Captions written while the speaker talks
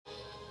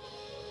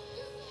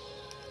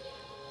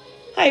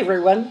Hi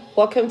everyone,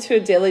 welcome to a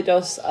daily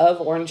dose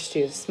of orange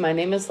juice. My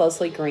name is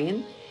Leslie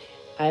Green.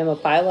 I am a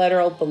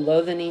bilateral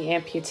below-the-knee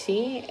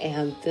amputee,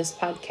 and this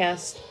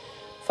podcast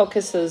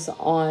focuses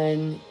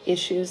on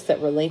issues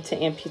that relate to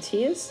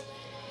amputees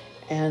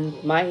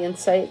and my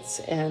insights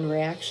and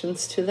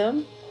reactions to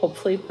them,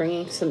 hopefully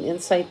bringing some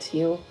insight to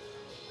you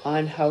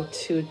on how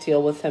to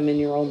deal with them in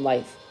your own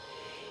life.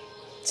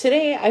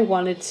 Today I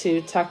wanted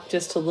to talk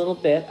just a little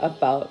bit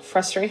about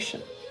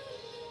frustration.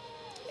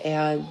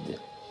 And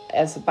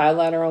as a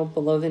bilateral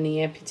below-the-knee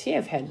amputee,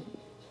 I've had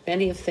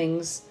many of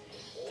things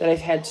that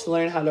I've had to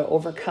learn how to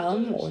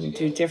overcome or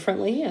do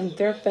differently, and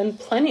there have been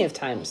plenty of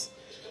times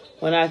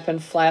when I've been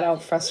flat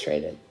out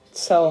frustrated.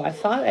 So I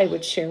thought I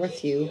would share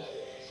with you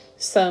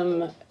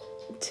some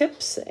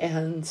tips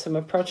and some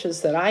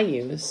approaches that I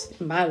use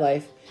in my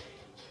life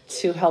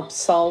to help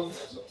solve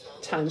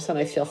times when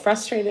I feel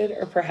frustrated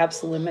or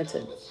perhaps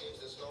limited.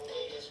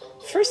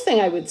 First thing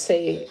I would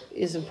say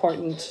is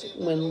important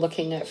when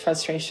looking at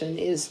frustration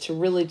is to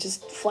really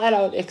just flat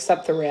out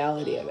accept the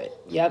reality of it.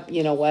 Yep,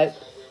 you know what?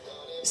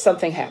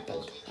 Something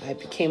happened. I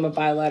became a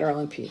bilateral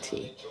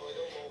amputee.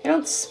 I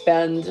don't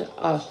spend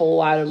a whole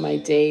lot of my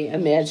day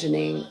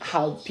imagining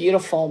how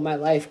beautiful my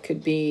life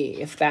could be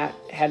if that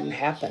hadn't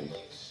happened.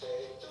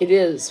 It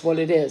is what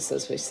it is,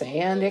 as we say,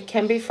 and it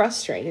can be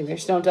frustrating.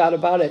 There's no doubt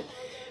about it.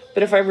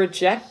 But if I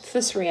reject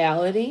this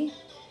reality,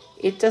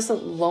 it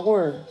doesn't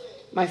lower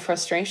my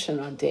frustration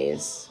on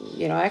days.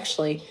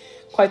 Actually,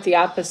 quite the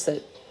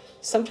opposite.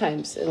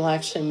 Sometimes it'll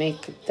actually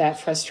make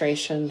that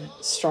frustration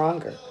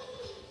stronger.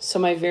 So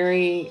my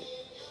very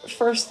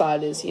first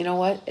thought is, you know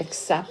what?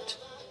 Accept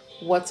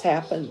what's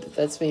happened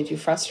that's made you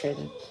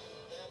frustrated.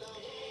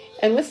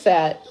 And with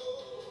that,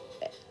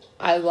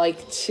 I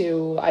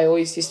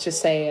always used to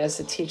say as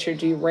a teacher,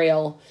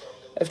 derail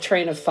a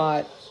train of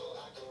thought.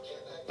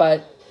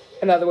 But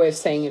another way of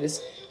saying it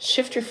is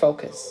shift your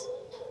focus.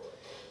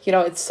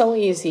 It's so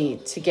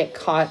easy to get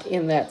caught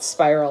in that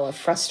spiral of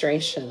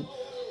frustration,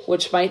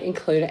 which might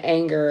include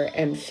anger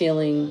and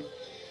feeling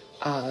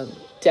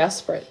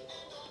desperate.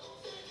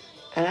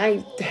 And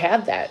I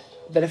had that.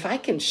 But if I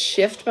can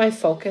shift my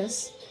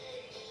focus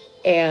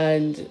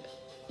and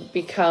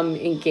become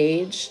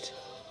engaged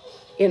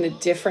in a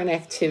different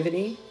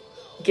activity,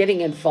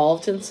 getting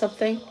involved in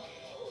something,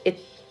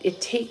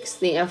 it takes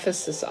the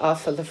emphasis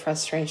off of the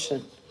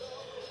frustration.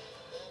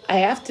 I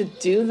have to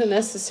do the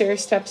necessary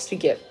steps to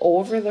get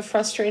over the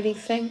frustrating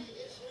thing.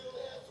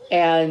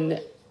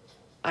 And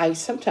I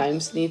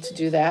sometimes need to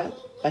do that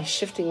by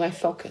shifting my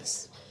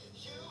focus.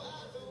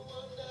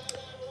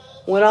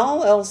 When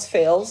all else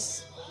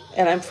fails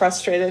and I'm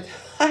frustrated,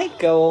 I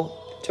go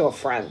to a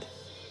friend.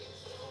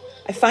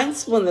 I find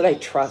someone that I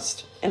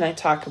trust and I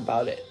talk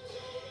about it.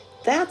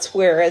 That's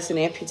where, as an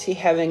amputee,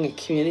 having a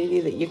community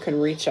that you can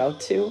reach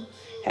out to,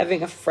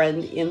 having a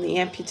friend in the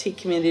amputee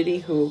community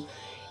who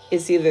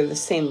is either the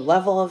same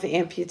level of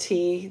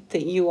amputee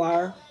that you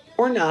are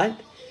or not,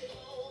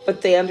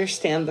 but they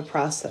understand the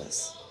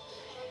process.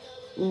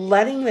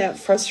 Letting that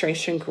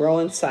frustration grow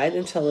inside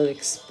until it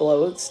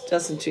explodes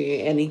doesn't do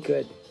you any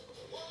good.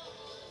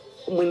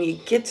 When you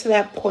get to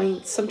that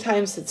point,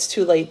 sometimes it's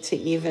too late to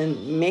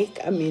even make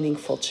a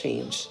meaningful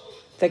change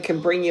that can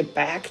bring you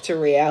back to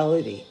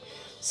reality.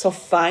 So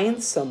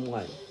find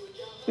someone.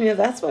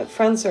 That's what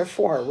friends are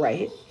for,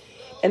 right?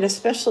 And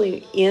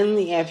especially in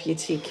the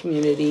amputee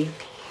community,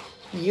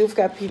 you've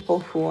got people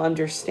who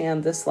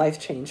understand this life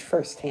change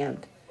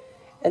firsthand.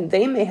 And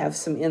they may have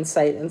some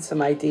insight and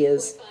some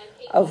ideas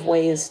of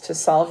ways to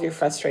solve your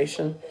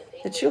frustration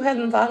that you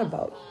hadn't thought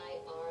about.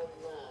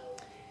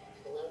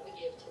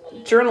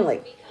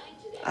 Journaling.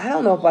 I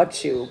don't know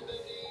about you,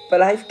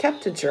 but I've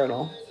kept a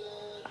journal.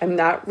 I'm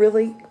not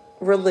really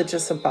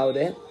religious about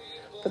it,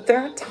 but there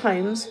are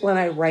times when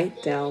I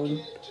write down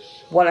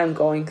what I'm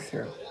going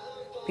through,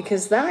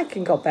 because then I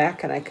can go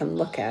back and I can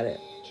look at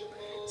it.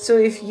 So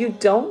if you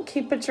don't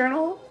keep a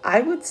journal,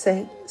 I would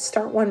say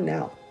start one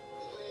now.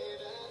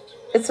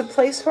 It's a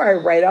place where I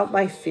write out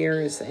my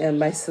fears and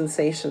my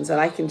sensations,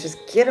 and I can just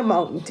get them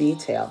out in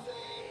detail.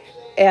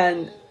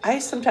 And I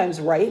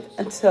sometimes write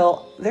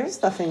until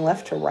there's nothing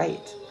left to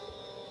write.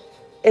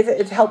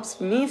 It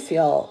helps me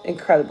feel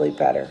incredibly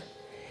better.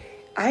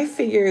 I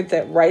figured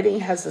that writing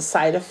has a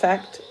side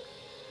effect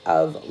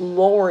of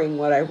lowering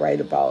what I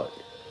write about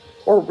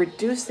or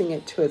reducing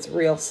it to its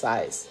real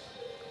size.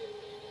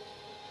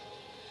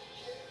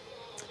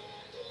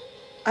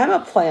 I'm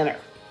a planner.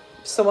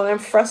 So when I'm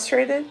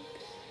frustrated,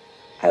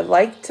 I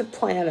like to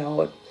plan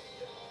out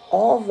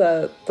all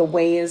the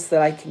ways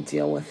that I can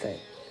deal with it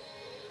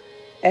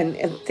and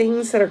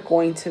things that are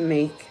going to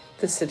make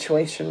the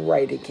situation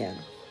right again.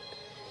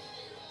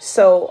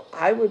 So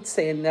I would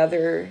say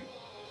another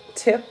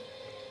tip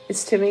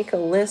is to make a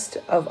list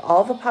of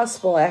all the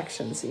possible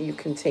actions that you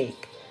can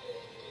take.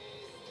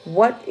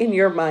 What in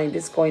your mind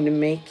is going to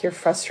make your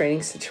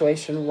frustrating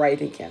situation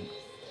right again?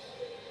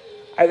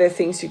 Are there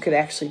things you could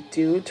actually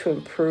do to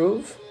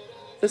improve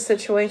the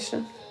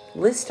situation?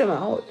 List them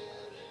out.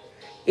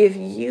 If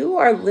you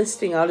are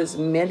listing out as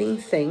many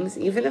things,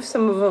 even if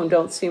some of them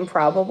don't seem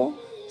probable,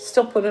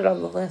 still put it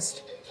on the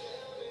list.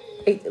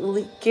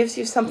 It gives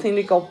you something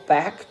to go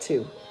back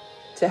to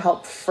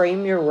help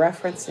frame your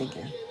referencing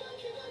in.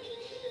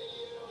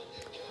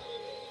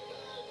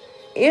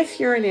 If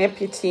you're an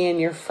amputee and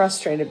you're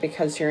frustrated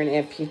because you're an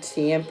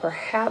amputee, and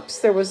perhaps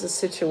there was a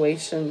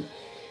situation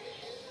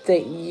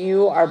that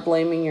you are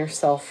blaming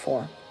yourself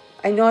for.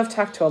 I know I've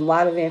talked to a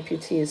lot of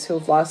amputees who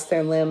have lost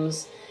their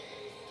limbs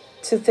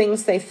to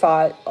things they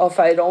thought, oh, if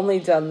I'd only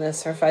done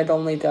this or if I'd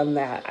only done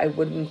that, I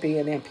wouldn't be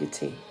an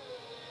amputee.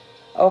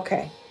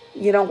 Okay,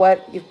 you know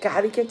what? You've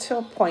got to get to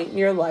a point in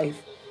your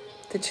life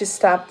that you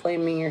stop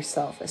blaming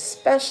yourself,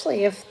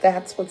 especially if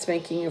that's what's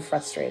making you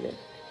frustrated.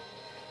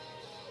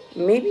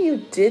 Maybe you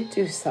did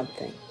do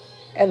something,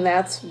 and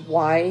that's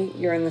why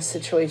you're in the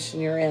situation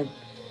you're in.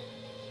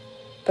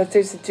 But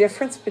there's a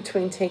difference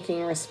between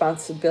taking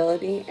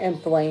responsibility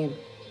and blame.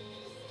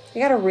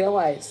 You got to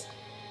realize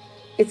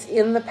it's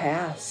in the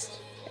past,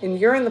 and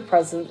you're in the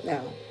present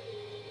now,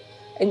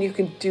 and you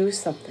can do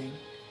something.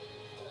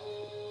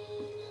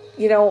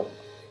 You know,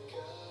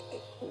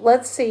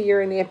 let's say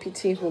you're an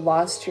amputee who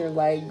lost your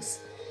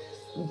legs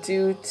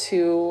due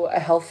to a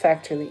health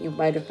factor that you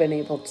might have been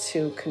able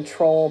to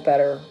control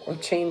better or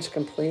change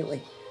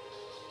completely.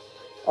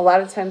 A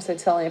lot of times I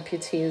tell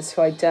amputees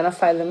who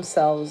identify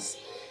themselves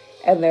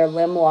and their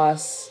limb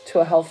loss to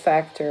a health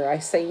factor, I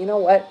say, you know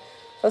what?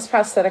 Those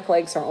prosthetic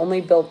legs are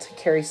only built to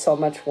carry so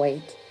much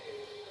weight.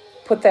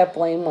 Put that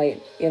blame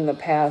weight in the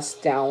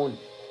past down.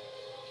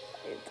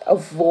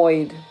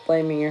 Avoid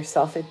blaming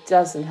yourself. It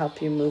doesn't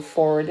help you move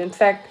forward. In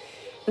fact,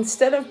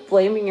 instead of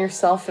blaming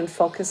yourself and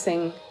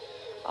focusing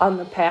on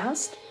the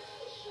past,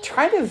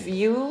 try to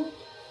view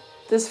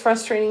this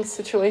frustrating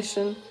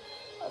situation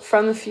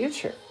from the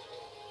future,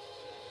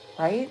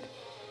 right?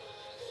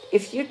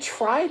 If you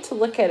try to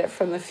look at it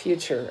from the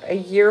future, a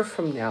year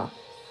from now,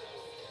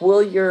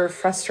 will your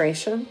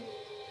frustration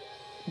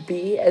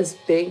be as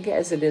big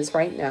as it is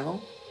right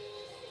now?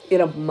 In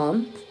a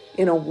month?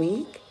 In a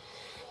week?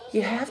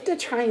 You have to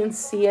try and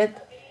see it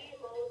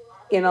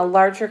in a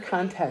larger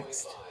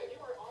context.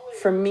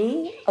 For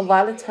me, a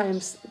lot of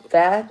times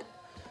that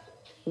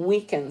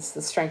weakens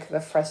the strength of the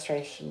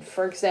frustration.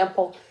 For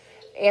example,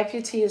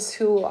 amputees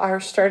who are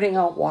starting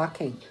out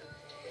walking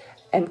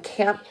and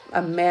can't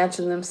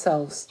imagine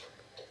themselves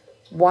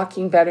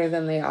walking better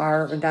than they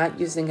are or not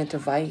using a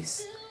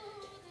device.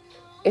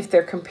 If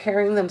they're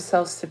comparing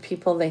themselves to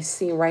people they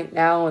see right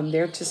now and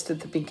they're just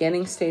at the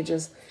beginning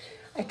stages,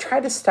 I try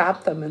to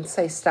stop them and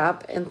say,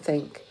 stop and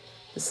think.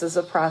 This is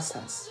a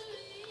process.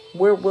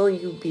 Where will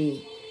you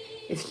be?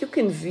 If you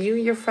can view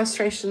your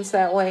frustrations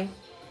that way,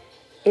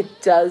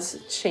 it does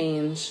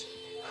change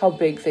how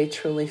big they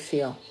truly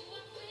feel.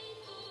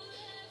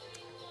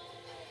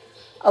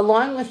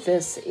 Along with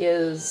this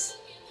is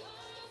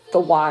the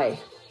why.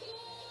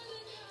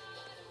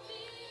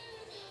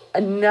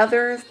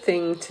 Another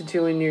thing to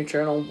do in your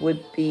journal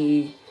would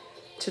be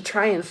to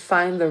try and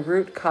find the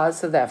root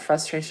cause of that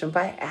frustration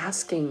by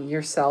asking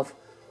yourself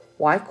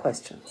why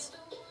questions.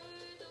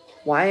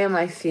 Why am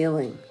I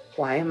feeling?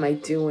 Why am I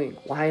doing?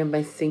 Why am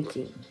I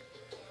thinking?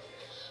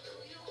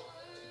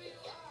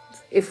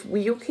 If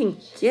you can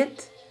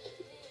get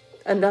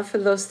enough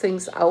of those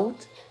things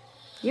out,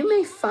 you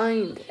may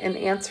find an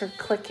answer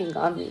clicking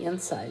on the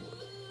inside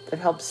that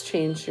helps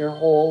change your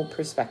whole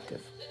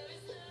perspective.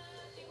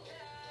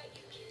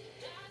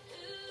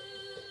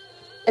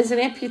 As an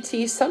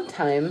amputee,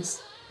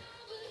 sometimes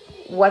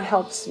what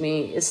helps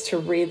me is to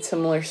read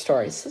similar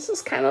stories. This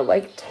is kind of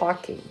like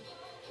talking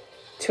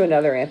to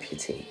another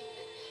amputee.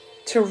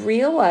 To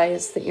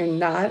realize that you're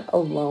not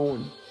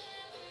alone.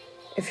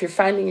 If you're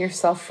finding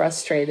yourself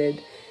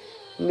frustrated,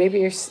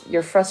 maybe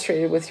you're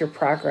frustrated with your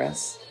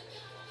progress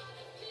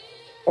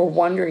or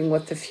wondering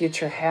what the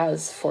future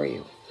has for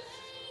you.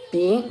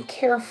 Being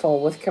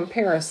careful with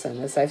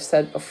comparison, as I've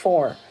said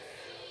before,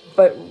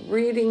 but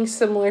reading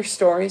similar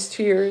stories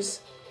to yours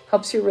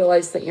helps you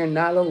realize that you're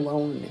not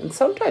alone. And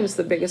sometimes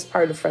the biggest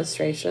part of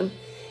frustration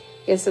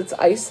is it's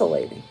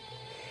isolating.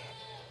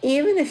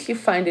 Even if you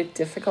find it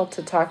difficult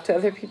to talk to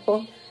other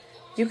people,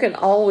 you can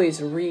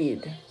always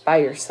read by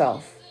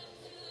yourself.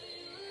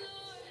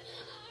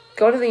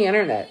 Go to the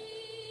internet,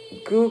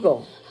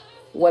 Google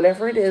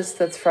whatever it is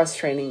that's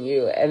frustrating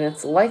you, and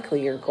it's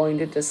likely you're going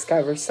to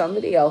discover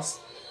somebody else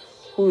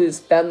who has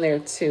been there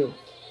too.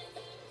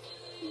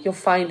 You'll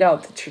find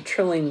out that you're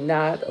truly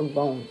not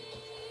alone.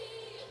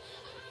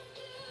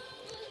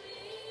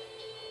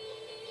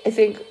 I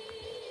think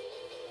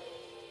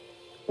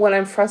when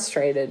I'm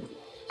frustrated,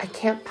 I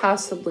can't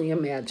possibly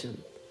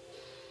imagine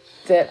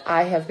that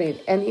I have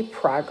made any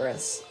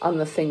progress on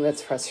the thing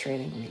that's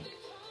frustrating me.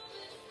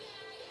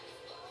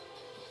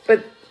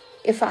 But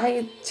if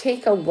I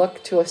take a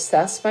look to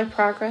assess my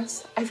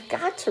progress, I've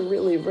got to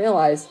really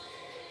realize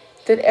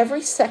that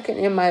every second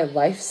in my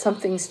life,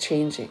 something's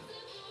changing.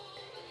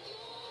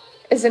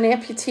 As an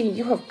amputee,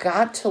 you have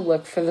got to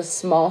look for the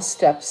small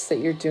steps that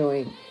you're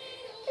doing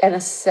and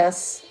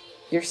assess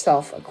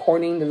yourself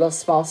according to those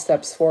small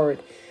steps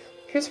forward.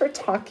 Here's where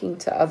talking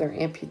to other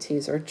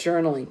amputees or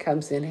journaling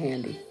comes in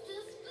handy.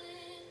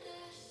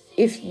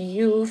 if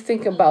you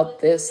think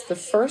about this, the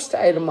first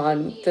item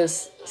on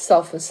this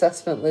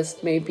self-assessment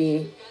list may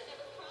be,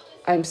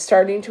 I'm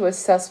starting to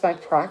assess my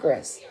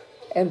progress.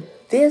 And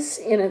this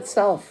in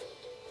itself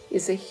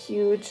is a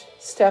huge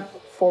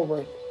step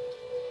forward.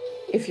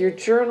 If you're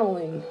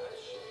journaling,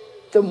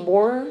 the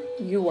more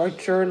you are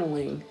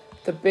journaling,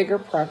 the bigger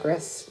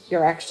progress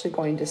you're actually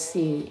going to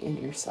see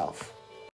in yourself.